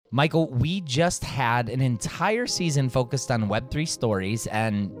Michael, we just had an entire season focused on Web3 stories,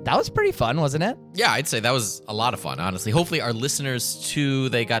 and that was pretty fun, wasn't it? Yeah, I'd say that was a lot of fun, honestly. Hopefully our listeners, too,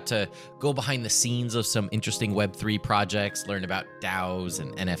 they got to go behind the scenes of some interesting Web3 projects, learn about DAOs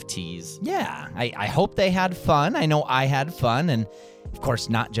and NFTs. Yeah, I hope they had fun. I know I had fun, and of course,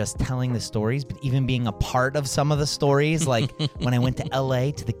 not just telling the stories, but even being a part of some of the stories, like when I went to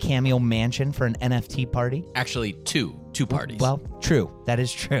LA to the Cameo Mansion for an NFT party. Actually, two parties. Well, true. That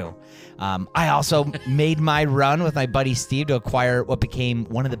is true. I also made my run with my buddy Steve to acquire what became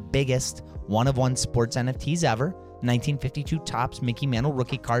one of the biggest one-of-one sports NFTs ever, 1952 Topps Mickey Mantle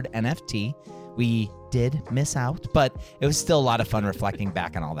rookie card NFT. We did miss out, but it was still a lot of fun reflecting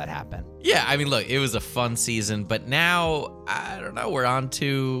back on all that happened. Yeah, I mean, look, it was a fun season, but now, I don't know, we're on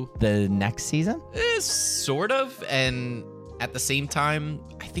to... the next season? Sort of, and at the same time,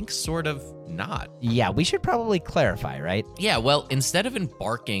 I think sort of not. Yeah, we should probably clarify, right? Yeah, well, instead of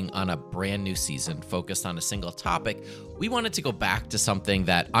embarking on a brand new season focused on a single topic, we wanted to go back to something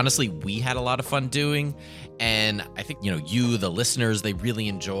that, honestly, we had a lot of fun doing, and I think, you, the listeners, they really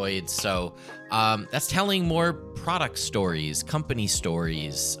enjoyed. So that's telling more product stories, company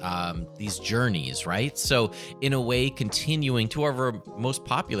stories, these journeys, right? So in a way, continuing two of our most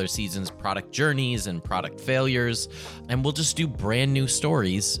popular seasons, product journeys and product failures, and we'll just do brand new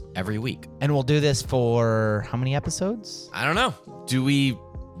stories every week. And we'll do this for how many episodes? I don't know. Do we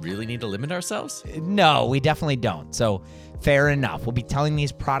really need to limit ourselves? No, we definitely don't. So fair enough. We'll be telling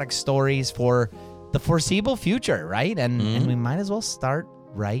these product stories for the foreseeable future, right? And we might as well start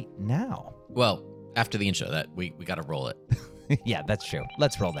right now. Well, after the intro, that we got to roll it. Yeah, that's true.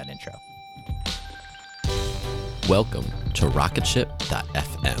 Let's roll that intro. Welcome to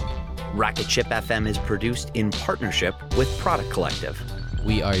RocketShip.fm. Rocket Ship FM is produced in partnership with Product Collective.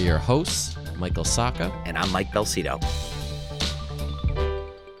 We are your hosts, Michael Sacca. And I'm Mike Belcito.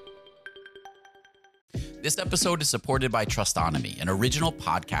 This episode is supported by Trustonomy, an original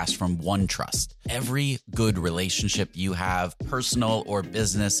podcast from OneTrust. Every good relationship you have, personal or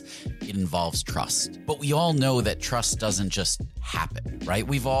business, it involves trust. But we all know that trust doesn't just happen, right?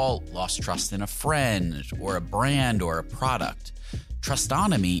 We've all lost trust in a friend or a brand or a product.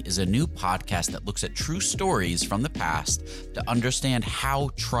 Trustonomy is a new podcast that looks at true stories from the past to understand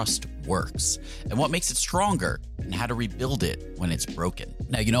how trust works and what makes it stronger and how to rebuild it when it's broken.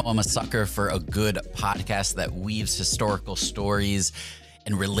 Now, I'm a sucker for a good podcast that weaves historical stories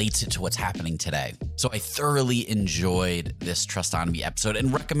and relates it to what's happening today. So I thoroughly enjoyed this Trustonomy episode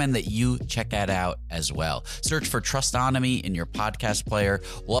and recommend that you check that out as well. Search for Trustonomy in your podcast player.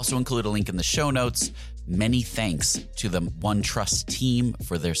 We'll also include a link in the show notes. Many thanks to the OneTrust team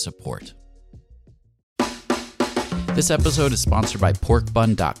for their support. This episode is sponsored by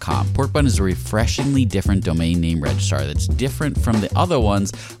PorkBun.com. PorkBun is a refreshingly different domain name registrar that's different from the other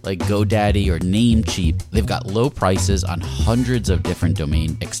ones like GoDaddy or Namecheap. They've got low prices on hundreds of different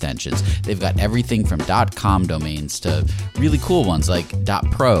domain extensions. They've got everything from .com domains to really cool ones like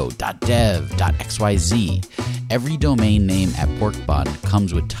 .pro, .dev, .xyz. Every domain name at PorkBun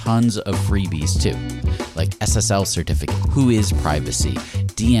comes with tons of freebies too, like SSL certificate, WHOIS privacy,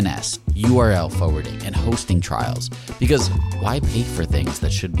 DNS, URL forwarding, and hosting trials. Because why pay for things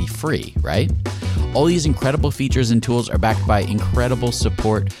that should be free, right? All these incredible features and tools are backed by incredible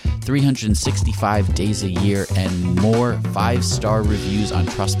support, 365 days a year, and more 5-star reviews on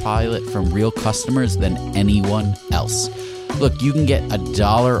Trustpilot from real customers than anyone else. Look, you can get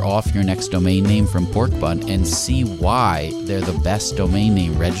 $1 off your next domain name from PorkBun and see why they're the best domain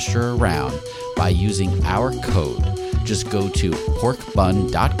name registrar around by using our code. Just go to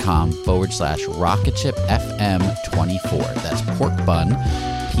porkbun.com/RocketShipFM24. That's porkbun,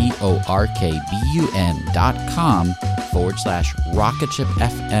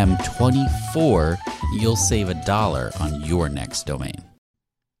 porkbun.com/RocketShipFM24. You'll save $1 on your next domain.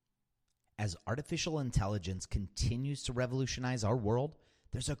 As artificial intelligence continues to revolutionize our world,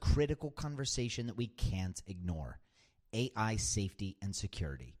 there's a critical conversation that we can't ignore: AI safety and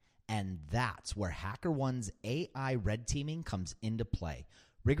security. And that's where HackerOne's AI red teaming comes into play,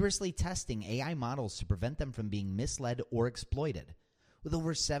 rigorously testing AI models to prevent them from being misled or exploited. With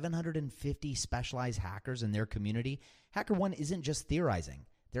over 750 specialized hackers in their community, HackerOne isn't just theorizing.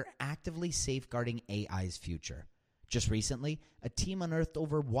 They're actively safeguarding AI's future. Just recently, a team unearthed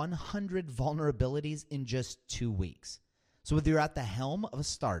over 100 vulnerabilities in just 2 weeks. So whether you're at the helm of a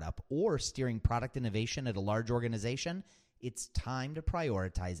startup or steering product innovation at a large organization, it's time to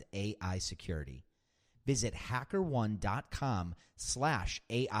prioritize AI security. Visit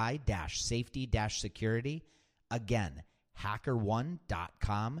hackerone.com/AI-safety-security. Again,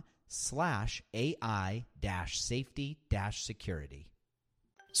 hackerone.com/AI-safety-security.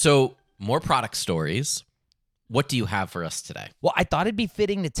 So, more product stories. What do you have for us today? Well, I thought it'd be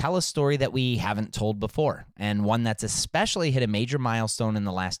fitting to tell a story that we haven't told before, and one that's especially hit a major milestone in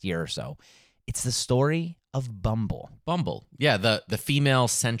the last year or so. It's the story of Bumble. Bumble. Yeah, the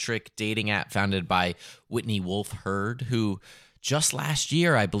female-centric dating app founded by Whitney Wolfe Herd, who just last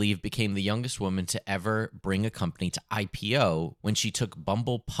year, I believe, became the youngest woman to ever bring a company to IPO when she took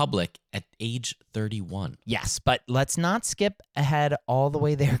Bumble public at age 31. Yes, but let's not skip ahead all the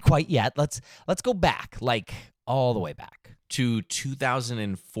way there quite yet. Let's go back, like all the way back. To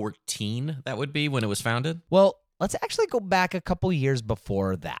 2014, that would be when it was founded? Well, let's actually go back a couple years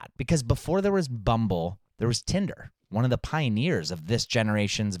before that, because before there was Bumble, there was Tinder, one of the pioneers of this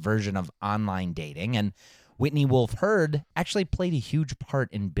generation's version of online dating, and Whitney Wolfe Herd actually played a huge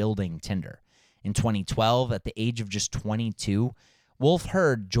part in building Tinder. In 2012, at the age of just 22, Wolfe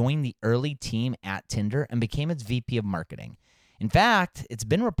Herd joined the early team at Tinder and became its VP of marketing. In fact, it's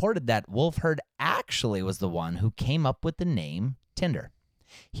been reported that Wolfe Herd actually was the one who came up with the name Tinder.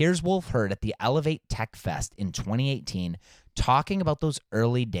 Here's Wolfe Herd at the Elevate Tech Fest in 2018 talking about those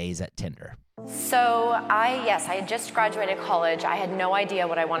early days at Tinder. So I had just graduated college. I had no idea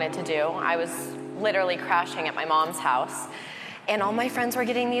what I wanted to do. I was literally crashing at my mom's house. And all my friends were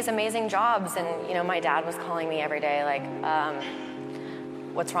getting these amazing jobs. And, my dad was calling me every day like,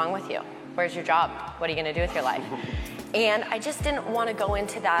 what's wrong with you? Where's your job? What are you going to do with your life? And I just didn't want to go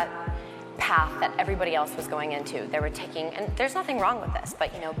into that path that everybody else was going into. They were taking, and there's nothing wrong with this,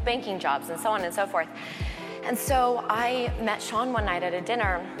 but, banking jobs and so on and so forth. And so I met Sean one night at a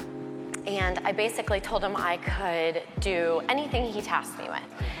dinner, and I basically told him I could do anything he tasked me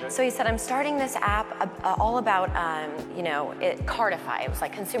with. So he said, I'm starting this app all about, Cardify. It was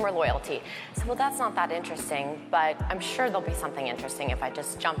like consumer loyalty. I said, well, that's not that interesting, but I'm sure there'll be something interesting if I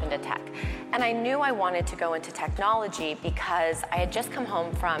just jump into tech. And I knew I wanted to go into technology because I had just come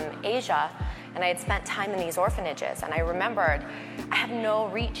home from Asia, and I had spent time in these orphanages, and I remembered I have no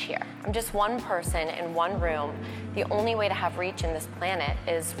reach here. I'm just one person in one room. The only way to have reach in this planet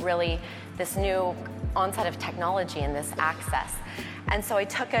is really this new onset of technology and this access. And so I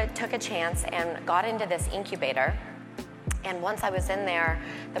took a chance and got into this incubator. And once I was in there,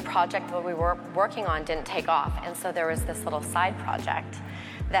 the project that we were working on didn't take off. And so there was this little side project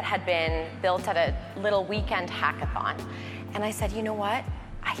that had been built at a little weekend hackathon. And I said, you know what?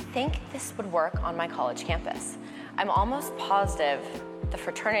 I think this would work on my college campus. I'm almost positive the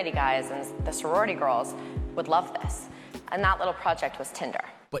fraternity guys and the sorority girls would love this. And that little project was Tinder.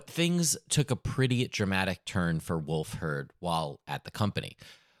 But things took a pretty dramatic turn for Wolfe Herd while at the company.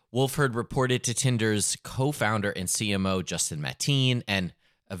 Wolfe Herd reported to Tinder's co-founder and CMO, Justin Mateen, and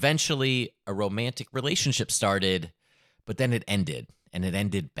eventually a romantic relationship started, but then it ended. And it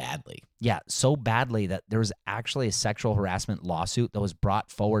ended badly. Yeah, so badly that there was actually a sexual harassment lawsuit that was brought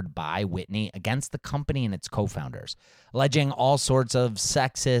forward by Whitney against the company and its co-founders, alleging all sorts of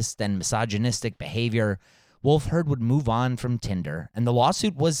sexist and misogynistic behavior. Wolfe Herd would move on from Tinder, and the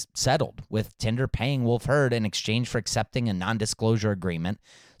lawsuit was settled, with Tinder paying Wolfe Herd in exchange for accepting a non-disclosure agreement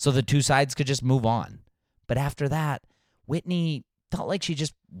so the two sides could just move on. But after that, Whitney felt like she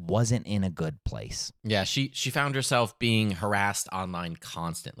just wasn't in a good place. Yeah, she found herself being harassed online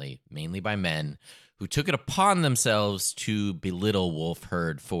constantly, mainly by men who took it upon themselves to belittle Wolfe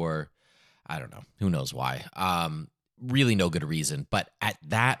Herd for, I don't know, who knows why. Really no good reason. But at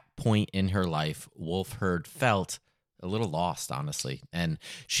that point in her life, Wolfe Herd felt a little lost, honestly. And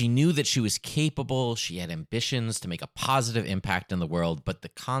she knew that she was capable. She had ambitions to make a positive impact in the world, but the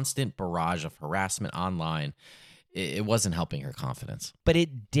constant barrage of harassment online, it wasn't helping her confidence. But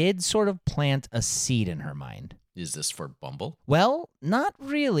it did sort of plant a seed in her mind. Is this for Bumble? Well, not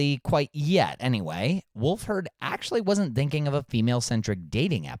really quite yet, anyway. Wolfe Herd actually wasn't thinking of a female-centric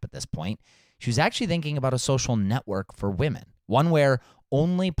dating app at this point. She was actually thinking about a social network for women, one where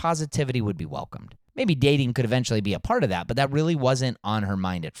only positivity would be welcomed. Maybe dating could eventually be a part of that, but that really wasn't on her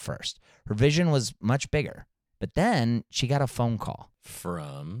mind at first. Her vision was much bigger. But then she got a phone call.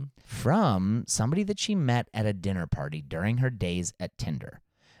 From somebody that she met at a dinner party during her days at Tinder.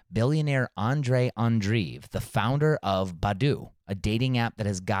 Billionaire Andre Andreev, the founder of Badoo, a dating app that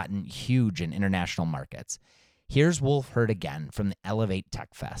has gotten huge in international markets. Here's Wolfe Herd again from the Elevate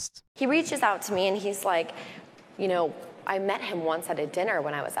Tech Fest. He reaches out to me and he's like, I met him once at a dinner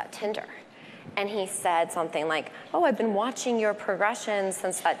when I was at Tinder. And he said something like, I've been watching your progression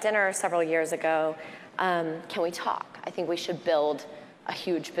since that dinner several years ago. Can we talk? I think we should build a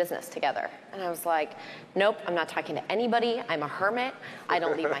huge business together. And I was like, nope, I'm not talking to anybody. I'm a hermit. I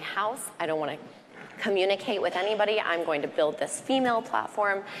don't leave my house. I don't want to communicate with anybody, I'm going to build this female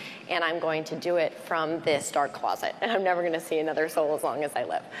platform, and I'm going to do it from this dark closet. And I'm never going to see another soul as long as I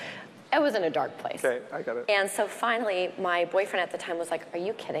live. I was in a dark place. Okay, I got it. And so finally, my boyfriend at the time was like, are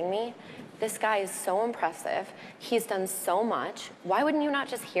you kidding me? This guy is so impressive. He's done so much. Why wouldn't you not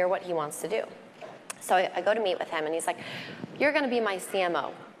just hear what he wants to do? So I go to meet with him, and he's like, you're going to be my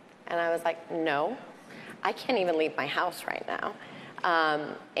CMO. And I was like, no, I can't even leave my house right now.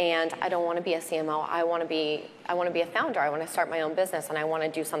 And I don't want to be a CMO. I want to be a founder. I want to start my own business, and I want to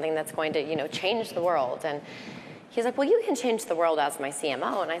do something that's going to, change the world. And he's like, well, you can change the world as my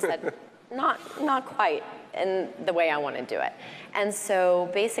CMO. And I said, not quite in the way I want to do it. And so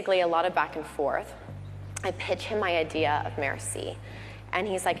basically a lot of back and forth. I pitch him my idea of Merci. And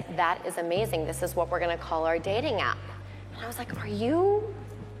he's like, that is amazing. This is what we're going to call our dating app. And I was like, are you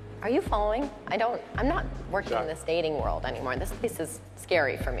following? I'm not working in this dating world anymore. This place is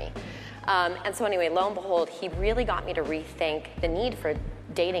scary for me. And so anyway, lo and behold, he really got me to rethink the need for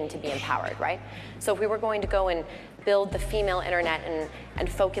dating to be empowered, right? So if we were going to go and build the female internet and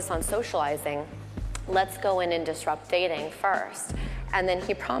focus on socializing, let's go in and disrupt dating first. And then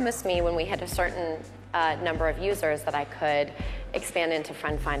he promised me when we hit a certain number of users that I could expand into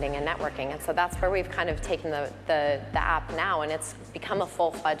friend finding and networking. And so that's where we've kind of taken the app now, and it's become a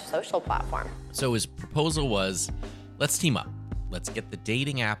full-fledged social platform. So his proposal was, let's team up. Let's get the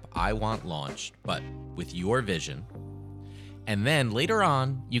dating app I want launched, but with your vision. And then later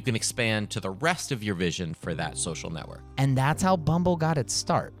on, you can expand to the rest of your vision for that social network. And that's how Bumble got its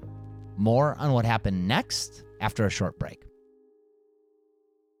start. More on what happened next after a short break.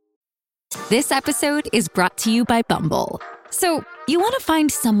 This episode is brought to you by Bumble. So, you want to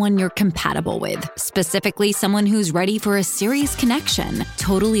find someone you're compatible with, specifically someone who's ready for a serious connection,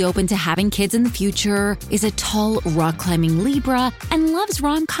 totally open to having kids in the future, is a tall, rock-climbing Libra, and loves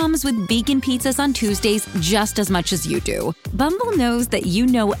rom-coms with vegan pizzas on Tuesdays just as much as you do. Bumble knows that you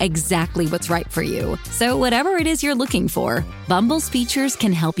know exactly what's right for you. So whatever it is you're looking for, Bumble's features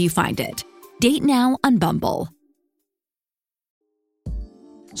can help you find it. Date now on Bumble.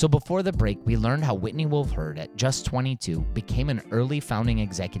 So before the break, we learned how Whitney Wolfe Herd, at just 22, became an early founding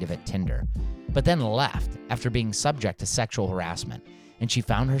executive at Tinder, but then left after being subject to sexual harassment, and she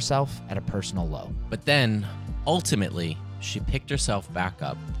found herself at a personal low. But then, ultimately, she picked herself back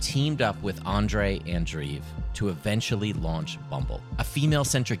up, teamed up with Andre Andreev to eventually launch Bumble, a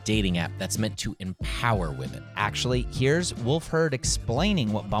female-centric dating app that's meant to empower women. Actually, here's Wolfe Herd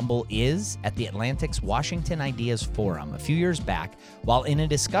explaining what Bumble is at the Atlantic's Washington Ideas Forum a few years back while in a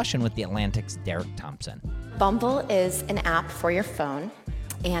discussion with the Atlantic's Derek Thompson. Bumble is an app for your phone,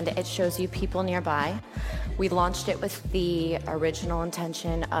 and it shows you people nearby. We launched it with the original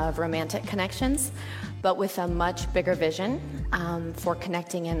intention of romantic connections, but with a much bigger vision for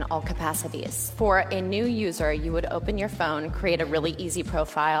connecting in all capacities. For a new user, you would open your phone, create a really easy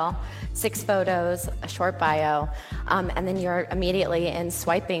profile, 6 photos, a short bio, and then you're immediately in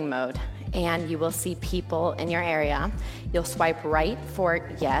swiping mode, and you will see people in your area. You'll swipe right for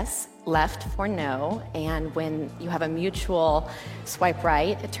yes, left for no, and when you have a mutual swipe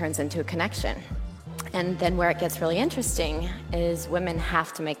right, it turns into a connection. And then where it gets really interesting is women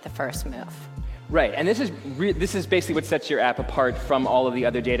have to make the first move. Right, and this is basically what sets your app apart from all of the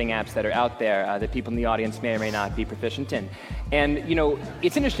other dating apps that are out there that people in the audience may or may not be proficient in. And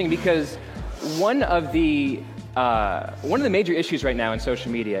it's interesting because one of the major issues right now in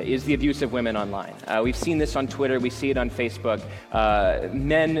social media is the abuse of women online. We've seen this on Twitter, we see it on Facebook.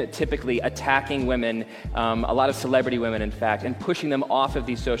 Men typically attacking women, a lot of celebrity women in fact, and pushing them off of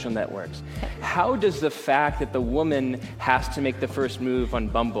these social networks. How does the fact that the woman has to make the first move on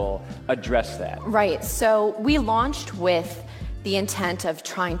Bumble address that? Right, so we launched with the intent of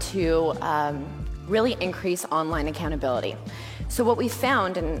trying to really increase online accountability. So what we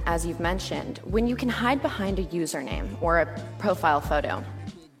found, and as you've mentioned, when you can hide behind a username or a profile photo,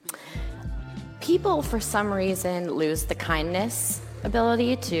 people for some reason lose the kindness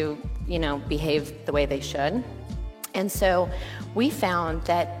ability to, behave the way they should. And so we found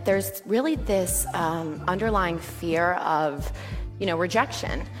that there's really this underlying fear of,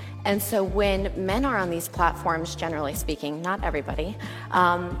 rejection. And so when men are on these platforms, generally speaking, not everybody,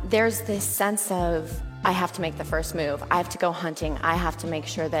 there's this sense of, I have to make the first move. I have to go hunting. I have to make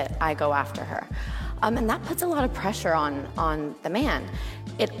sure that I go after her. And that puts a lot of pressure on the man.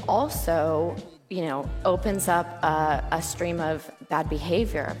 It also, opens up a stream of bad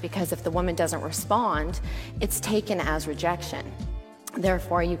behavior, because if the woman doesn't respond, it's taken as rejection.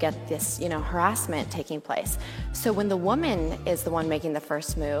 Therefore, you get this, harassment taking place. So when the woman is the one making the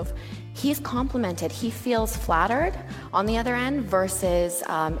first move, he's complimented. He feels flattered on the other end versus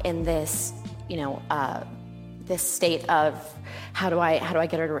in this, this state of how do I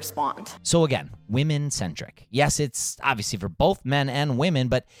get her to respond? So again, women-centric. Yes, it's obviously for both men and women,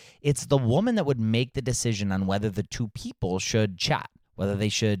 but it's the woman that would make the decision on whether the two people should chat, whether they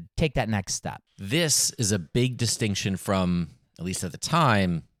should take that next step. This is a big distinction from, at least at the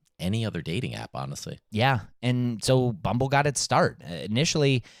time, any other dating app, honestly. Yeah, and so Bumble got its start.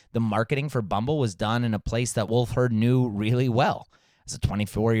 Initially, the marketing for Bumble was done in a place that Wolf Herd knew really well. As a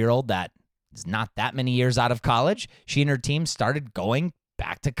 24-year-old that is not that many years out of college, she and her team started going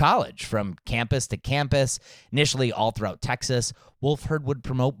back to college from campus to campus, initially all throughout Texas. Wolf Herd would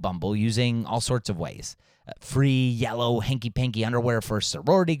promote Bumble using all sorts of ways. Free yellow hanky-panky underwear for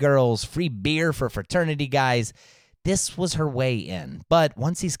sorority girls, free beer for fraternity guys. This was her way in. But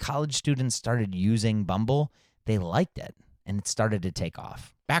once these college students started using Bumble, they liked it, and it started to take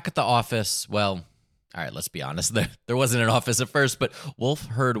off. Back at the office, well, all right, let's be honest. There wasn't an office at first, but Wolf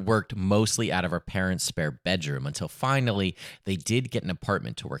Herd worked mostly out of her parents' spare bedroom until finally they did get an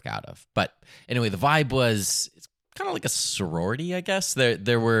apartment to work out of. But anyway, the vibe was it's kind of like a sorority, I guess.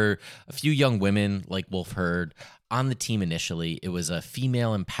 There were a few young women like Wolf Herd on the team initially. It was a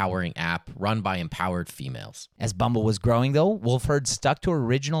female empowering app run by empowered females. As Bumble was growing, though, Wolf Herd stuck to her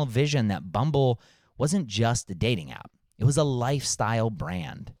original vision that Bumble wasn't just a dating app. It was a lifestyle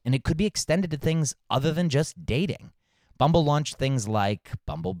brand, and it could be extended to things other than just dating. Bumble launched things like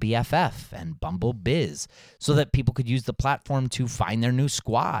Bumble BFF and Bumble Biz so that people could use the platform to find their new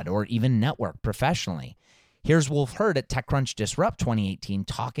squad or even network professionally. Here's Wolf Herd at TechCrunch Disrupt 2018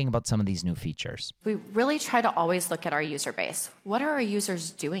 talking about some of these new features. We really try to always look at our user base. What are our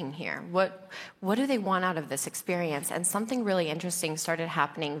users doing here? What do they want out of this experience? And something really interesting started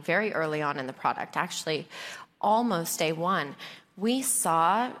happening very early on in the product, actually almost day one. We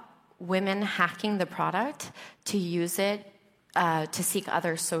saw women hacking the product to use it to seek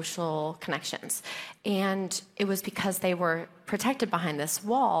other social connections. And it was because they were protected behind this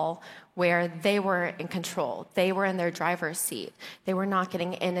wall where they were in control. They were in their driver's seat. They were not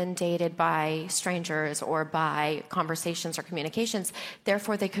getting inundated by strangers or by conversations or communications.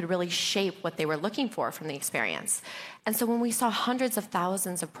 Therefore, they could really shape what they were looking for from the experience. And so when we saw hundreds of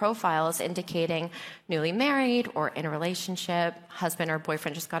thousands of profiles indicating newly married or in a relationship, husband or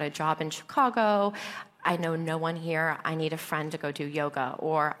boyfriend just got a job in Chicago, I know no one here, I need a friend to go do yoga,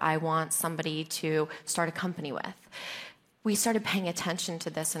 or I want somebody to start a company with. We started paying attention to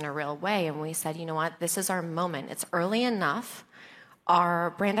this in a real way, and we said, you know what, this is our moment. It's early enough.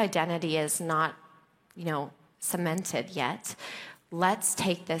 Our brand identity is not, cemented yet. Let's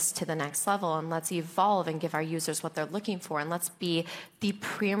take this to the next level, and let's evolve and give our users what they're looking for, and let's be the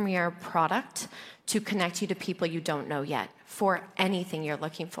premier product to connect you to people you don't know yet for anything you're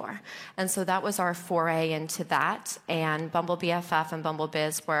looking for. And so that was our foray into that, and Bumble BFF and Bumble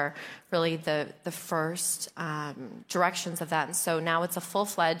Biz were really the first directions of that. And so now it's a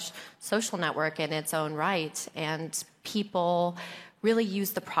full-fledged social network in its own right, and people really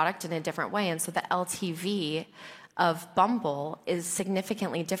use the product in a different way. And so the LTV of Bumble is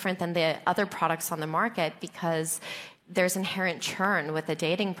significantly different than the other products on the market because there's inherent churn with a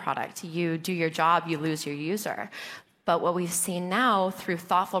dating product. You do your job, you lose your user. But what we've seen now through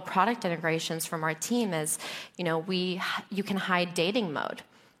thoughtful product integrations from our team is, you can hide dating mode.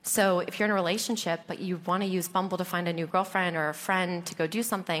 So if you're in a relationship, but you want to use Bumble to find a new girlfriend or a friend to go do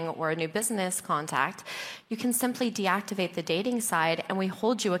something or a new business contact, you can simply deactivate the dating side and we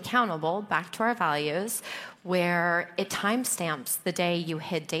hold you accountable back to our values where it timestamps the day you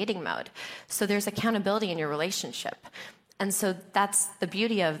hit dating mode. So there's accountability in your relationship. And so that's the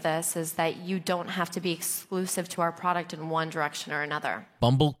beauty of this, is that you don't have to be exclusive to our product in one direction or another.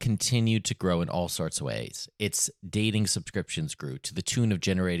 Bumble continued to grow in all sorts of ways. Its dating subscriptions grew to the tune of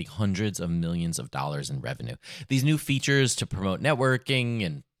generating hundreds of millions of dollars in revenue. These new features to promote networking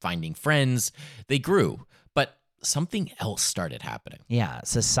and finding friends, they grew. But something else started happening. Yeah,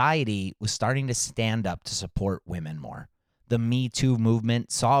 society was starting to stand up to support women more. The Me Too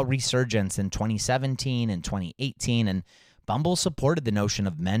movement saw a resurgence in 2017 and 2018, and Bumble supported the notion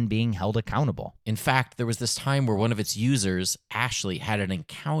of men being held accountable. In fact, there was this time where one of its users, Ashley, had an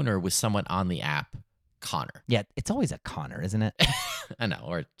encounter with someone on the app, Connor. Yeah, it's always a Connor, isn't it? I know,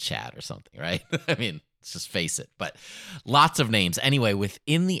 or Chad or something, right? I mean, let's just face it. But lots of names. Anyway,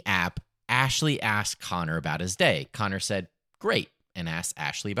 within the app, Ashley asked Connor about his day. Connor said, great, and asked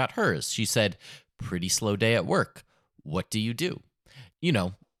Ashley about hers. She said, pretty slow day at work. What do you do?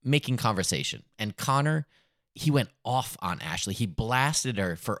 Making conversation. And Connor, he went off on Ashley. He blasted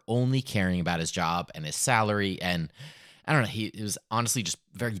her for only caring about his job and his salary. And I don't know, it was honestly just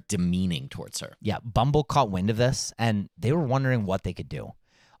very demeaning towards her. Yeah, Bumble caught wind of this, and they were wondering what they could do.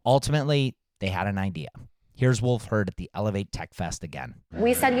 Ultimately, they had an idea. Here's Wolf Herd at the Elevate Tech Fest again.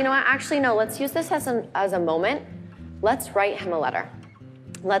 We said, you know what, actually, no, let's use this as a moment. Let's write him a letter.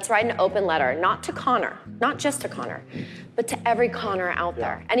 Let's write an open letter, not to Connor, not just to Connor, but to every Connor out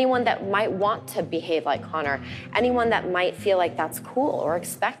there. Anyone that might want to behave like Connor, anyone that might feel like that's cool or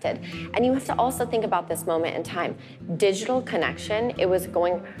expected. And you have to also think about this moment in time. Digital connection, it was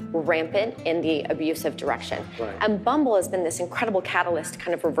going rampant in the abusive direction. Right. And Bumble has been this incredible catalyst to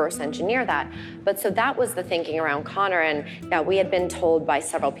kind of reverse engineer that. But so that was the thinking around Connor. And yeah, we had been told by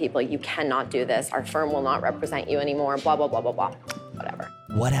several people, you cannot do this. Our firm will not represent you anymore, blah, blah, blah, blah, blah.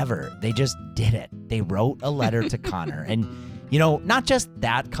 Whatever. They just did it. They wrote a letter to Connor. And, not just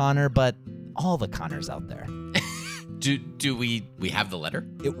that Connor, but all the Connors out there. Do we have the letter?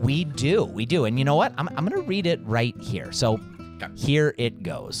 We do. And you know what? I'm going to read it right here. So Here it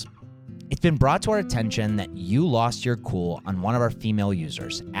goes. It's been brought to our attention that you lost your cool on one of our female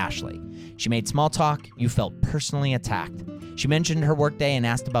users, Ashley. She made small talk. You felt personally attacked. She mentioned her workday and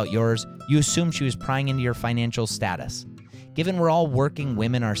asked about yours. You assumed she was prying into your financial status. Given we're all working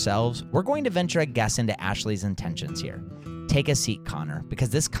women ourselves, we're going to venture a guess into Ashley's intentions here. Take a seat, Connor,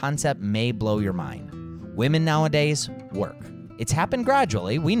 because this concept may blow your mind. Women nowadays work. It's happened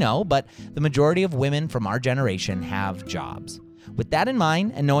gradually, we know, but the majority of women from our generation have jobs. With that in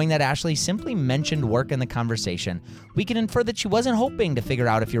mind, and knowing that Ashley simply mentioned work in the conversation, we can infer that she wasn't hoping to figure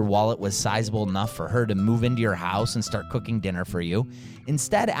out if your wallet was sizable enough for her to move into your house and start cooking dinner for you.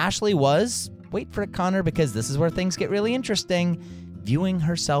 Instead, Ashley was, wait for it, Connor, because this is where things get really interesting, viewing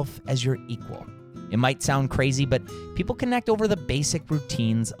herself as your equal. It might sound crazy, but people connect over the basic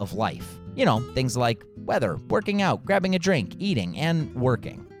routines of life. Things like weather, working out, grabbing a drink, eating, and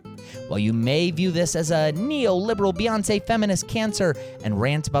working. While you may view this as a neoliberal Beyonce feminist cancer and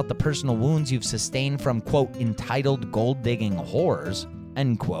rant about the personal wounds you've sustained from, quote, entitled gold-digging whores,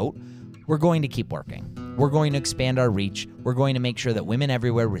 end quote, we're going to keep working. We're going to expand our reach. We're going to make sure that women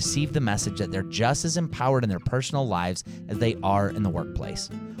everywhere receive the message that they're just as empowered in their personal lives as they are in the workplace.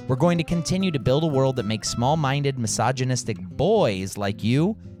 We're going to continue to build a world that makes small-minded, misogynistic boys like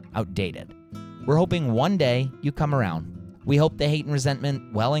you outdated. We're hoping one day you come around. We hope the hate and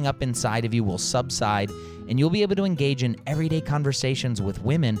resentment welling up inside of you will subside, and you'll be able to engage in everyday conversations with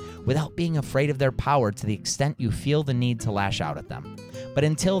women without being afraid of their power to the extent you feel the need to lash out at them. But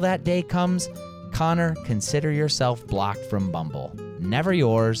until that day comes, Connor, consider yourself blocked from Bumble. Never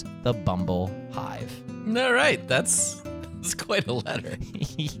yours, the Bumble Hive. All right, that's quite a letter.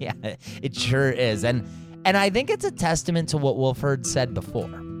 Yeah, it sure is. And I think it's a testament to what Wolf Herd said before.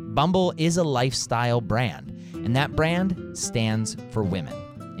 Bumble is a lifestyle brand, and that brand stands for women,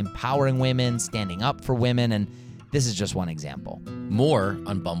 empowering women, standing up for women, and this is just one example. More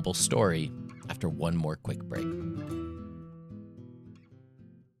on Bumble's story after one more quick break.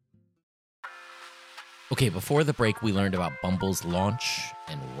 Okay, before the break, we learned about Bumble's launch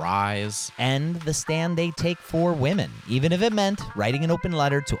and rise. And the stand they take for women, even if it meant writing an open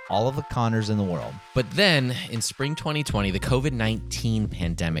letter to all of the Connors in the world. But then, in spring 2020, the COVID-19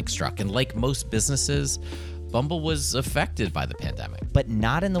 pandemic struck, and like most businesses, Bumble was affected by the pandemic. But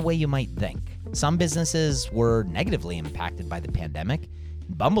not in the way you might think. Some businesses were negatively impacted by the pandemic.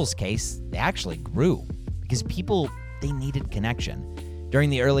 In Bumble's case, they actually grew because people, they needed connection. During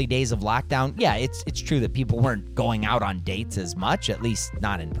the early days of lockdown, yeah, it's true that people weren't going out on dates as much, at least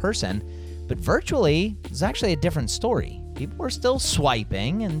not in person, but virtually, it was actually a different story. People were still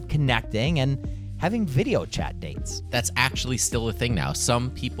swiping and connecting and having video chat dates. That's actually still a thing now.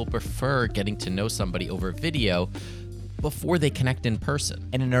 Some people prefer getting to know somebody over video before they connect in person.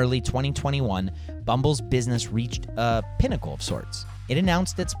 And in early 2021, Bumble's business reached a pinnacle of sorts. It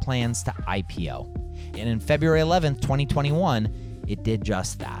announced its plans to IPO. And in February 11th, 2021, it did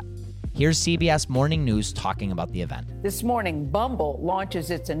just that. Here's CBS Morning News talking about the event. This morning, Bumble launches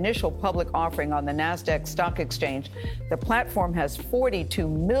its initial public offering on the NASDAQ stock exchange. The platform has 42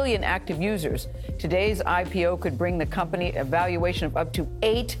 million active users. Today's IPO could bring the company a valuation of up to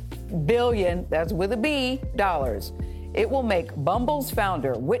 $8 billion, that's with a B, dollars. It will make Bumble's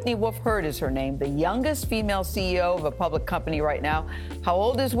founder, Whitney Wolfe Herd is her name, the youngest female CEO of a public company right now. How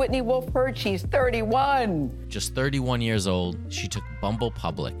old is Whitney Wolfe Herd? She's 31. Just 31 years old, she took Bumble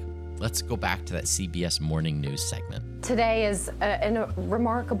public. Let's go back to that CBS Morning News segment. Today is a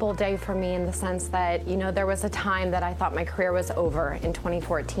remarkable day for me in the sense that, there was a time that I thought my career was over in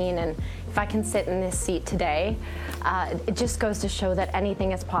 2014. And if I can sit in this seat today, it just goes to show that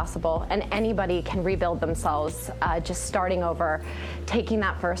anything is possible and anybody can rebuild themselves, just starting over, taking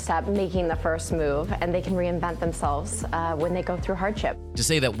that first step, making the first move, and they can reinvent themselves when they go through hardship. To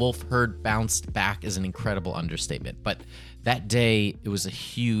say that Wolf Herd bounced back is an incredible understatement, but that day, it was a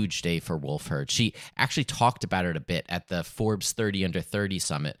huge day for Wolf Herd. She actually talked about it a bit at the Forbes 30 Under 30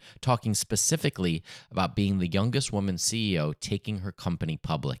 Summit, talking specifically about being the youngest woman CEO, taking her company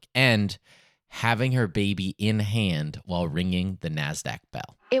public, and having her baby in hand while ringing the NASDAQ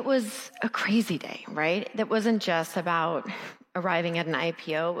bell. It was a crazy day, right? That wasn't just about arriving at an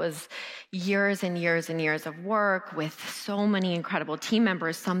IPO. It was years and years and years of work with so many incredible team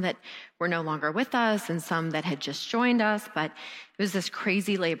members, some that were no longer with us and some that had just joined us. But it was this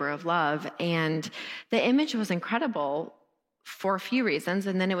crazy labor of love. And the image was incredible for a few reasons.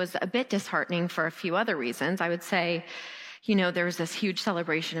 And then it was a bit disheartening for a few other reasons. I would say, there was this huge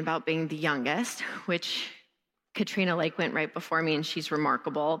celebration about being the youngest, which Katrina Lake went right before me, and she's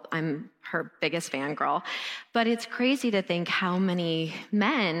remarkable. I'm her biggest fangirl. But it's crazy to think how many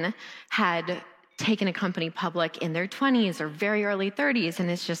men had taken a company public in their 20s or very early 30s, and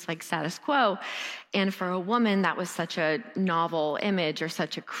it's just like status quo. And for a woman, that was such a novel image or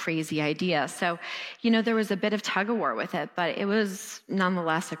such a crazy idea. So, there was a bit of tug of war with it, but it was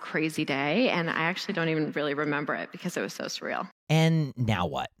nonetheless a crazy day, and I actually don't even really remember it because it was so surreal. And now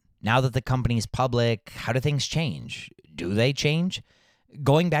what? Now that the company's public, how do things change? Do they change?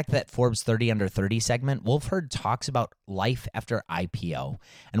 Going back to that Forbes 30 Under 30 segment, Wolf Herd talks about life after IPO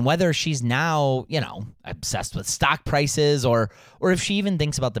and whether she's now, obsessed with stock prices or if she even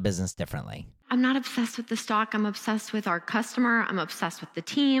thinks about the business differently. I'm not obsessed with the stock. I'm obsessed with our customer. I'm obsessed with the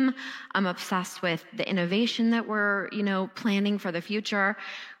team. I'm obsessed with the innovation that we're, planning for the future.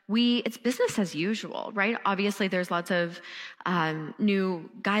 It's business as usual, right? Obviously, there's lots of new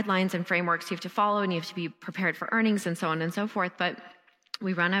guidelines and frameworks you have to follow, and you have to be prepared for earnings and so on and so forth. But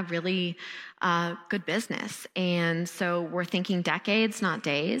we run a really good business. And so we're thinking decades, not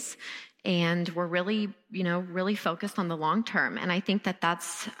days. And we're really, really focused on the long term. And I think that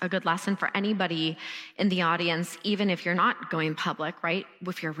that's a good lesson for anybody in the audience, even if you're not going public, right?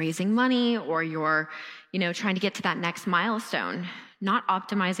 If you're raising money or you're, trying to get to that next milestone, not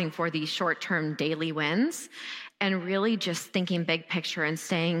optimizing for these short-term daily wins and really just thinking big picture and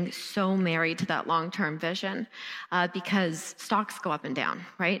staying so married to that long-term vision because stocks go up and down,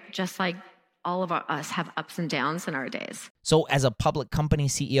 right? Just like all of us have ups and downs in our days. So as a public company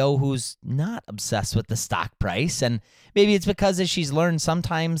CEO who's not obsessed with the stock price, and maybe it's because as she's learned,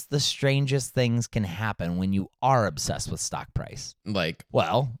 sometimes the strangest things can happen when you are obsessed with stock price.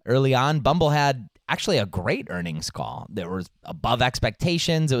 Well, early on, Bumble had actually a great earnings call. There was above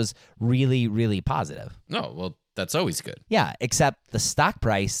expectations. It was really, really positive. Oh, well, that's always good. Yeah, except the stock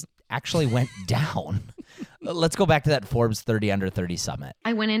price actually went down. Let's go back to that Forbes 30 Under 30 Summit.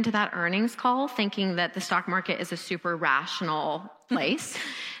 I went into that earnings call thinking that the stock market is a super rational place.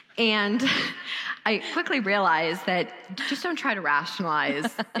 And I quickly realized that just don't try to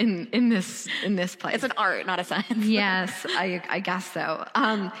rationalize in this place. It's an art, not a science. Yes, I guess so.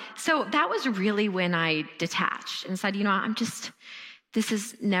 So that was really when I detached and said, this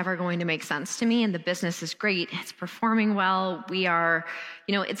is never going to make sense to me, and the business is great. It's performing well. We are,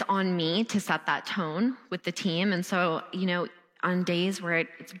 it's on me to set that tone with the team. And so, on days where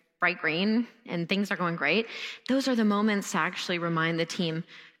it's bright green and things are going great, those are the moments to actually remind the team,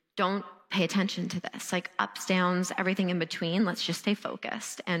 don't pay attention to this. Like ups, downs, everything in between. Let's just stay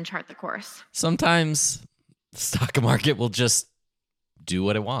focused and chart the course. Sometimes the stock market will just do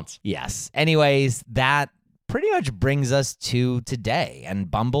what it wants. Yes. Anyways, that pretty much brings us to today,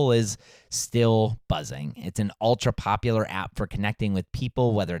 and Bumble is still buzzing. It's an ultra popular app for connecting with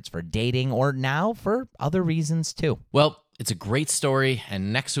people, whether it's for dating or now for other reasons too. Well, it's a great story,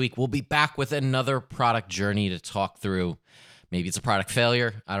 and next week we'll be back with another product journey to talk through. Maybe it's a product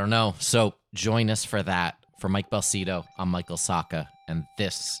failure, I don't know. So join us for that. For Mike Belsito, I'm Michael Sacca, and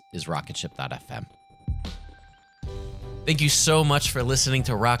this is Rocketship.fm. Thank you so much for listening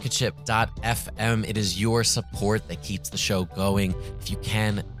to Rocketship.fm. It is your support that keeps the show going. If you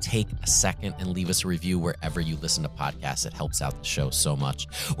can, take a second and leave us a review wherever you listen to podcasts. It helps out the show so much.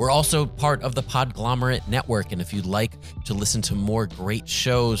 We're also part of the Podglomerate Network, and if you'd like to listen to more great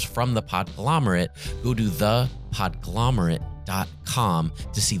shows from the Podglomerate, go to thepodglomerate.com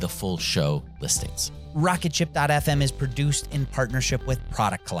to see the full show listings. Rocketship.fm is produced in partnership with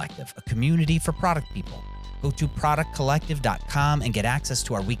Product Collective, a community for product people. Go to productcollective.com and get access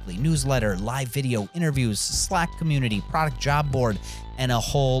to our weekly newsletter, live video interviews, Slack community, product job board, and a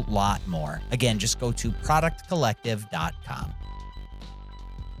whole lot more. Again, just go to productcollective.com.